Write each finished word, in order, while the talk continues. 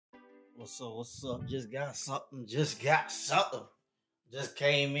What's up? What's up? Just got something. Just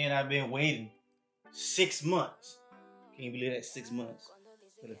came in. I've been waiting 6 months. Can you believe that? 6 months.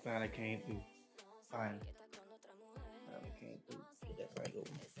 But it finally came through. Finally came through. Get that right over.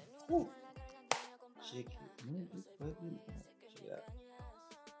 Woo. Check it. Check it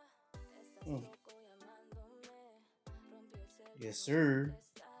out. Yes, sir.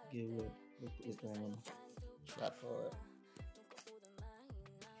 Get what? Let's put this thing on. Shot for it.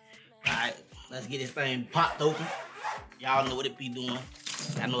 Alright, let's get this thing popped open. Y'all know what it be doing.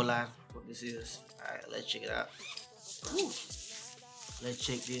 I know a lot what this is. Alright, let's check it out. Woo. Let's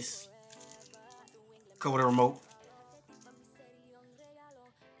check this. Cover the remote.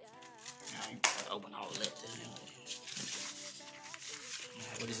 Alright, open all that.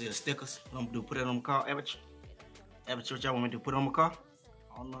 Alright, what is it? Stickers? What I'm gonna do? Put it on the car. Aputure, what y'all want me to do? Put it on my car?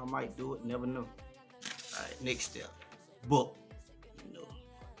 I don't know. I might do it. Never know. Alright, next step. Book.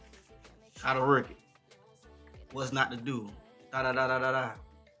 How to work it. What's not to do. Da.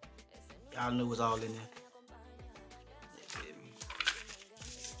 Y'all know what's all in there.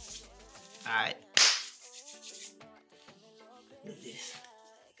 Alright. Look at this.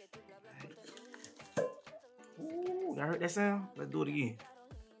 Right. Ooh, y'all heard that sound? Let's do it again.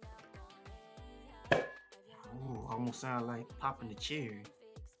 Ooh, almost sound like popping the cherry.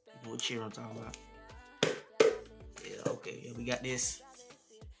 You know what cherry I'm talking about. Yeah, okay. Yeah, we got this.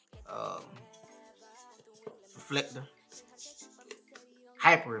 Reflector,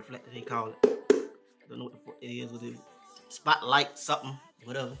 hyper reflector they call it. Don't know what the fuck it is with it. Spotlight, something,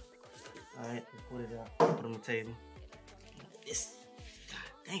 whatever. All right, let's put it out. Put it on the table. This, god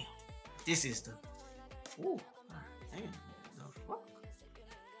damn, this is the. Ooh, god damn, the fuck?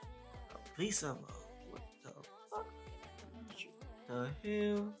 A piece of what the fuck? The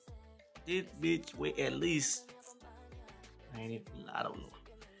hell? This bitch weigh at least. I don't know.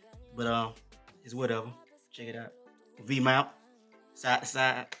 But it's whatever. Check it out. V-mount, side to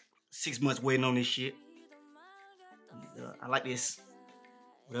side. 6 months waiting on this shit. I like this.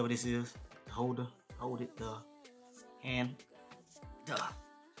 Whatever this is. The holder. Hold it. The hand. The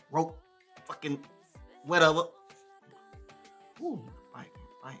rope. Fucking whatever. Ooh. Bite.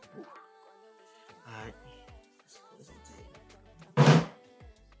 Ooh. Alright. Let's put this on the table.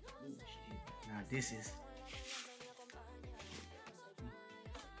 Ooh, shit. Now this is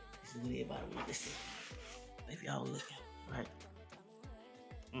what everybody wants to see. If y'all looking, right?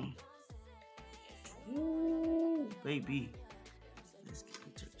 Ooh, baby. Let's get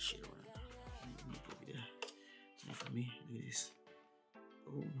into the shit around. Let me put it there. It's not for me. Look at this.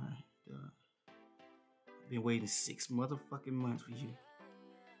 Oh my god. I've been waiting 6 motherfucking months for you.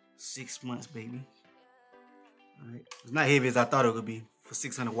 6 months, baby. Alright. It's not heavy as I thought it would be for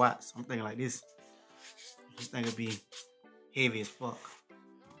 600 watts. I'm thinking like this. This thing would be heavy as fuck.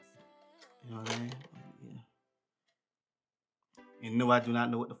 You know what I mean? Yeah. And no, I do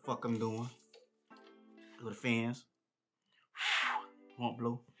not know what the fuck I'm doing. Go to fans. Won't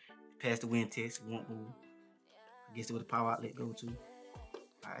blow. Pass the wind test. Won't move. I guess where the power outlet go to.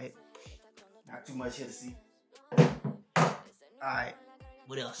 Alright. Not too much here to see. Alright.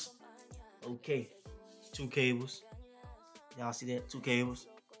 What else? Okay. 2 cables. Y'all see that? 2 cables.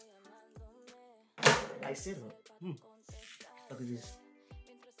 Nice setup. Look at this.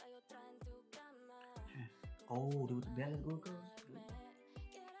 Oh, there was the balance going across?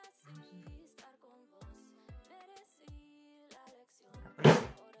 I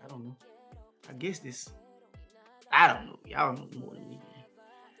don't know. I guess this. I don't know. Y'all know more than me.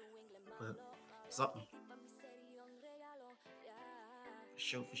 But something.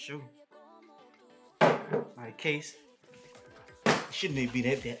 For sure. My case. It shouldn't even be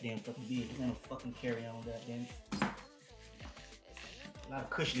that damn fucking big. It's gonna fucking carry on, goddamn. A lot of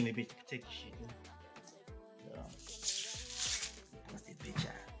cushion in the bitch to protect your shit, dude. What's this bitch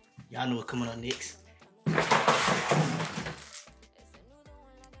out? Y'all know what's coming on next.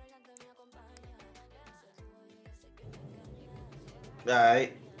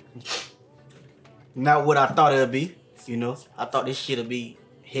 Alright. Not what I thought it would be, you know. I thought this shit would be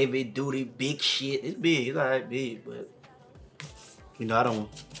heavy duty, big shit. It's big, it's alright big, but you know,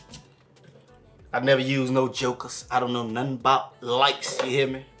 I never use no jokers. I don't know nothing about lights, you hear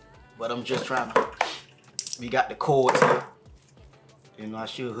me? But I'm just trying to. We got the cords here. You know, I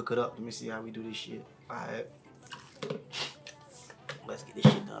should hook it up. Let me see how we do this shit. Alright. Let's get this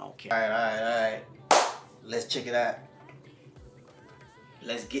shit done on camera. Alright. Let's check it out.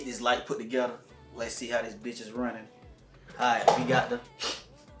 Let's get this light put together. Let's see how this bitch is running. Alright, we got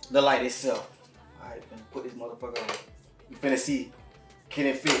the light itself. Alright, put this motherfucker on. We finna see, can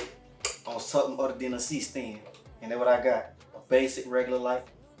it fit on something other than a C-stand? And that's what I got. A basic regular light.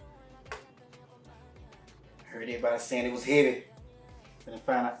 Heard everybody saying it was heavy. Gonna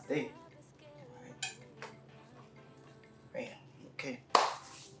find out today. Alright. Bam. Okay.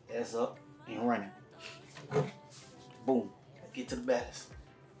 That's up and running. Boom. Let's get to the ballast.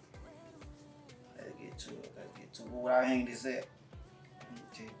 Let's get to it. Let's get to where I hang this at.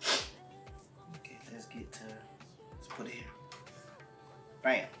 Okay. Okay, let's get to, let's put it here.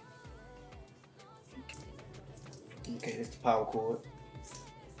 Bam. Okay, this is the power cord.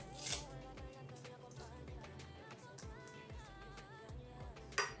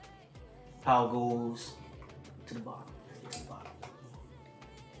 Power goes to the bottom. To the bottom.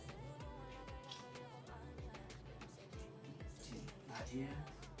 Not here.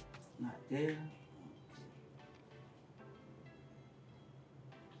 Not there.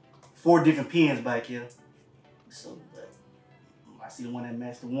 4 different pins back here. So I see the one that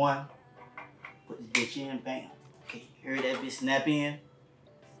matched the one. Put this bitch in, bam. Okay, hear that bitch snap in.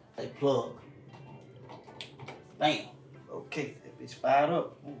 Like plug. Bam. Okay, that bitch fired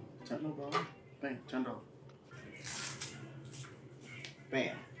up. Ooh, turn it on. Bam, turn it on.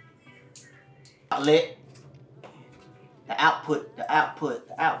 Bam. Outlet. The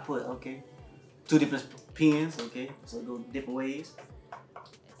output, okay. 2 different pins, okay. So it goes different ways.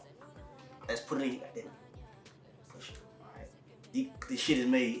 Let's put it in like that. Push it. Alright. This shit is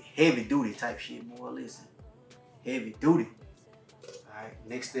made heavy duty type shit, boy. Listen. Heavy duty. Alright,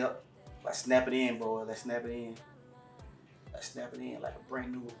 next step. Let's snap it in, boy. Let's snap it in. Let's snap it in like a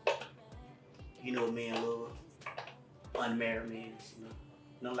brand new. You know what me and love. Unmarried men, you know.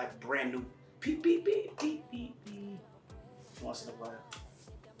 Nothing like a brand new beep beep beep beep beep beep. Once in a while.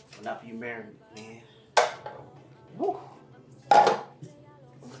 But not for you married, man. Woo.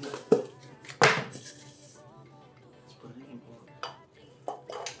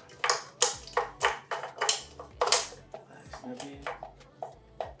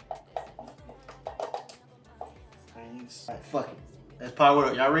 Alright, fuck it. Let's power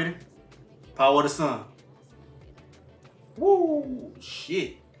up. Y'all ready? Power the sun. Woo!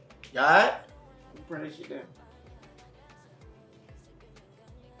 Shit. Y'all alright? Bring that shit down.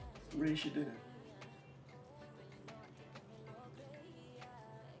 Bring that shit down.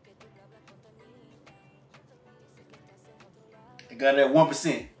 I got that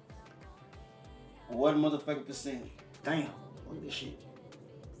 1%. What motherfucking percent? Damn. Look at this shit.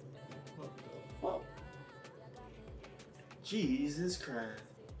 What the fuck? Jesus Christ.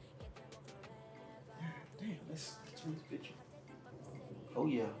 Damn, let's turn this picture. Oh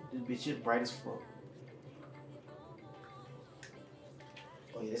yeah, this bitch is bright as fuck.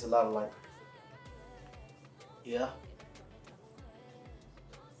 Oh yeah, there's a lot of light. Yeah.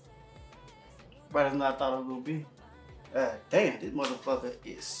 Bright as I thought it was gonna be. Damn, this motherfucker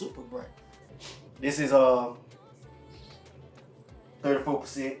is super bright. This is 34%.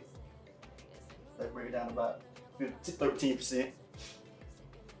 Let's bring it down to about 13%.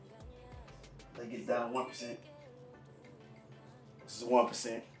 Let's get it down to 1%. This is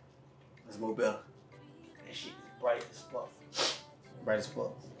 1%. Let's move better. That shit is bright as fuck. Bright as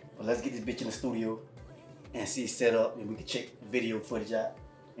fuck. But let's get this bitch in the studio and see it set up, and we can check the video footage out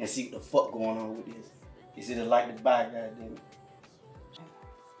and see what the fuck going on with this. Is it a like to buy, goddamn it?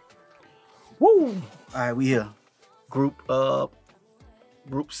 Woo! Alright, we here. Group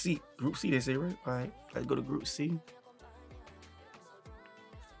C. Group C, they say, right? Alright, let's go to Group C.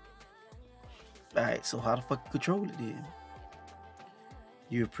 Alright, so how the fuck you control it then?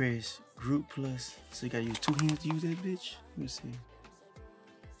 You press Group plus, so you gotta use 2 hands to use that bitch? Let me see.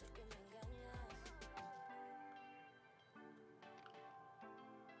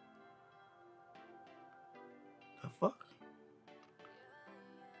 The fuck?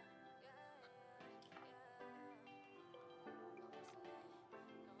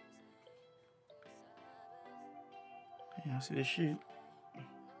 Yeah, I see this shit.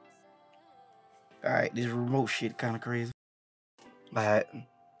 Alright, this remote shit kinda crazy. Alright.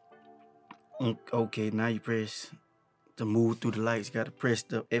 Okay, now you press to move through the lights. You gotta press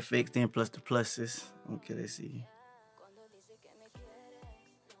the FX then plus the pluses. Okay, let's see.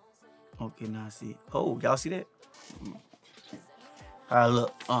 Okay, now I see. Oh, y'all see that? Alright,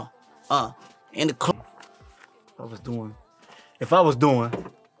 look. In the club. If I was doing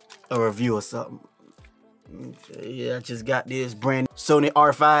a review or something. Okay, yeah, I just got this brand new Sony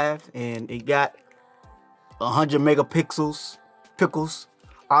R5 and it got 100 megapixels,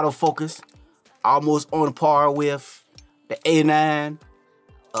 autofocus, almost on par with the A9.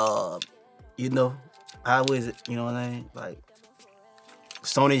 You know, how is it? You know what I mean? Like,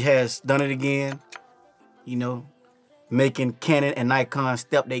 Sony has done it again. You know, making Canon and Nikon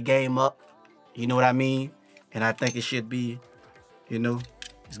step their game up. You know what I mean? And I think it should be, you know,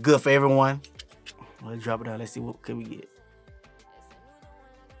 it's good for everyone. Let's drop it down. Let's see what can we get.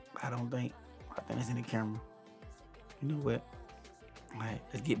 I think it's in the camera. You know what? Alright,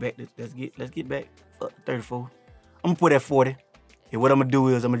 let's get back. Let's get back up to 34. I'm gonna put at 40. And what I'm gonna do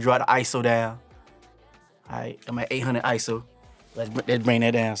is I'm gonna drop the ISO down. Alright, I'm at 800 ISO. Let's bring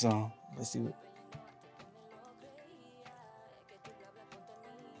that down some. Let's see what.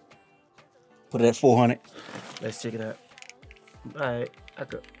 Put it at 400. Let's check it out. Alright, I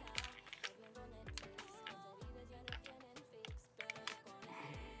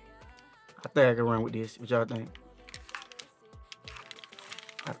think I can run with this. What y'all think?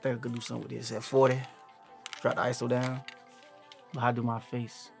 I think I could do something with this at 40. Drop the ISO down. But I do my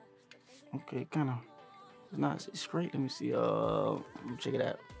face. Okay, kind of. It's not. It's straight. Let me see. Let me check it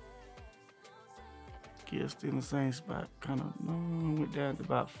out. Yeah, still in the same spot. Kind of. No, went down to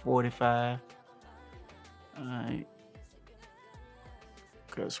about 45. All right.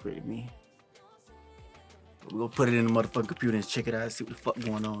 Cut straight at me. We're gonna put it in the motherfucking computer and check it out and see what the fuck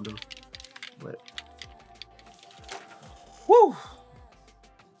going on, though. But. Woo!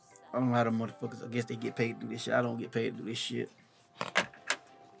 I don't know how the motherfuckers, I guess they get paid to do this shit. I don't get paid to do this shit.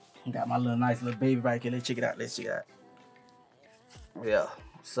 Got my nice little baby right here. Let's check it out. Yeah,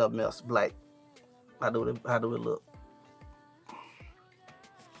 something else. Black. How do it look?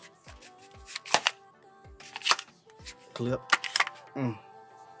 Clip.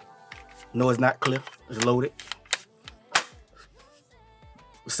 No, it's not clip. It's loaded.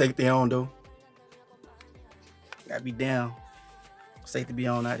 Safety on though. Gotta be down. Safety be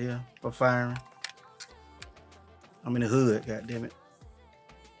on out here for firing. I'm in the hood, goddammit.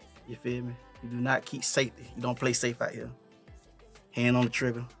 You feel me? You do not keep safety. You don't play safe out here. Hand on the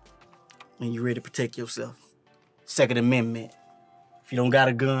trigger. And you ready to protect yourself. Second Amendment. If you don't got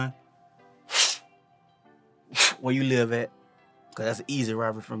a gun, where you live at? Cause that's an easy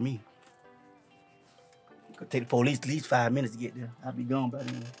robbery for me. Could take the police at least 5 minutes to get there. I'll be gone by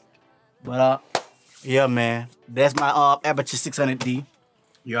then. But yeah, man. That's my Aputure 600D.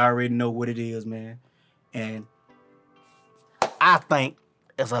 You already know what it is, man. And I think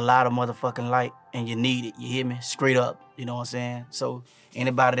there's a lot of motherfucking light and you need it. You hear me? Straight up. You know what I'm saying? So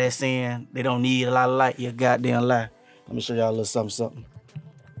anybody that's saying they don't need a lot of light, you're a goddamn lie. Let me show y'all a little something.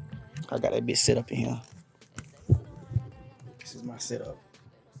 I got that bitch set up in here. This is my setup.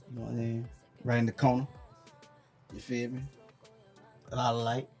 You know what I'm saying? Right in the corner. You feel me? A lot of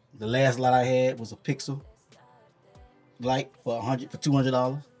light. The last light I had was a pixel light for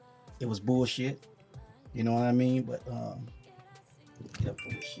 $200. It was bullshit. You know what I mean? But get up for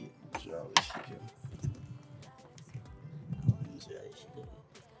this shit. Show all this shit here.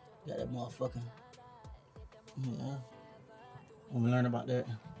 Got that motherfucking. Yeah. When we learn about that,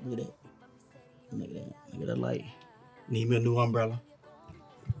 look at that. Look at that. Look at that light. Need me a new umbrella.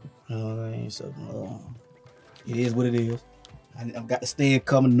 You know what I mean? So it is what it is. I've got the stand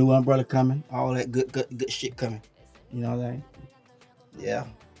coming, new umbrella coming, all that good shit coming. You know what I mean? Yeah.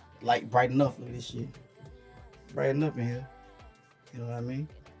 Light bright enough. Look at this shit. Bright enough in here. You know what I mean?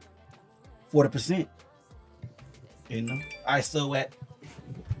 40%. You know? ISO at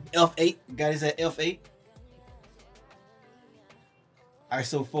F8. Got this at F8.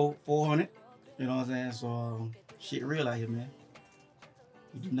 ISO 400. You know what I'm saying? So shit real out here, man.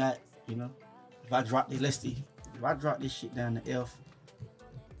 You do not, you know. If I drop this, let's see. If I drop this shit down to F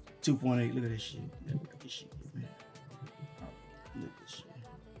 2.8, look at this shit. Look at this shit, man. Look at this shit.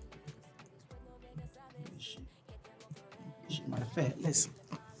 Look at this shit. This shit matter of fact, let's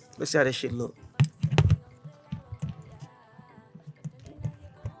see how this shit look.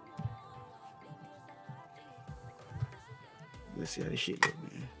 Let's see how this shit look,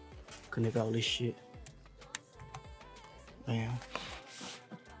 man. Connect all this shit. Man.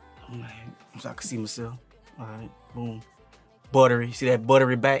 So I can see myself. Alright, boom. Buttery. See that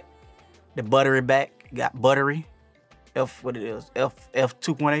buttery back? The buttery back got buttery. What it is? F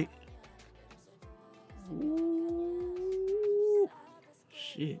 2.8. Ooh,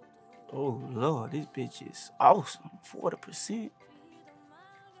 shit. Oh Lord, this bitch is awesome. 40%.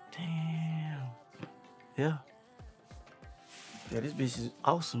 Damn. Yeah. Yeah, this bitch is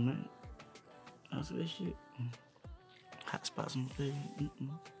awesome, man. That's that shit. Hot spots on the face.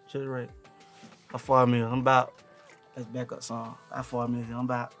 Shit right. How far am I? I'm about, let's back up some. How far am I? I'm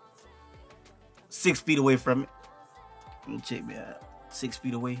about 6 feet away from it. Let me check me out. 6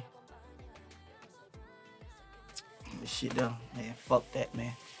 feet away. This shit though, man, fuck that,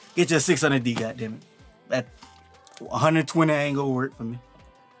 man. Get your 600D, goddammit. That 120 ain't gonna work for me.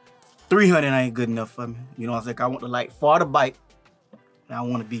 300 ain't good enough for me. You know what I'm saying? I want to like far the bike. And I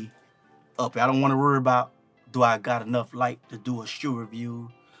want to be up. I don't want to worry about, do I got enough light to do a shoe review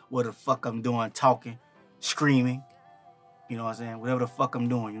what the fuck I'm doing, talking, screaming. You know what I'm saying? Whatever the fuck I'm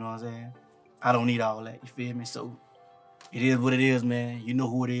doing, you know what I'm saying? I don't need all that, you feel me? So, it is what it is, man. You know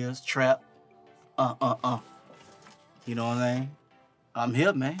who it is, Trap. You know what I'm saying? I'm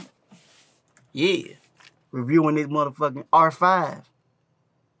here, man. Yeah. Reviewing this motherfucking R5.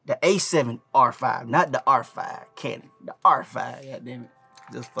 The A7 R5, not the R5 Canon. The R5, goddamn it.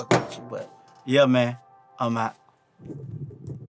 Just fucking with you, but yeah, man. I'm out.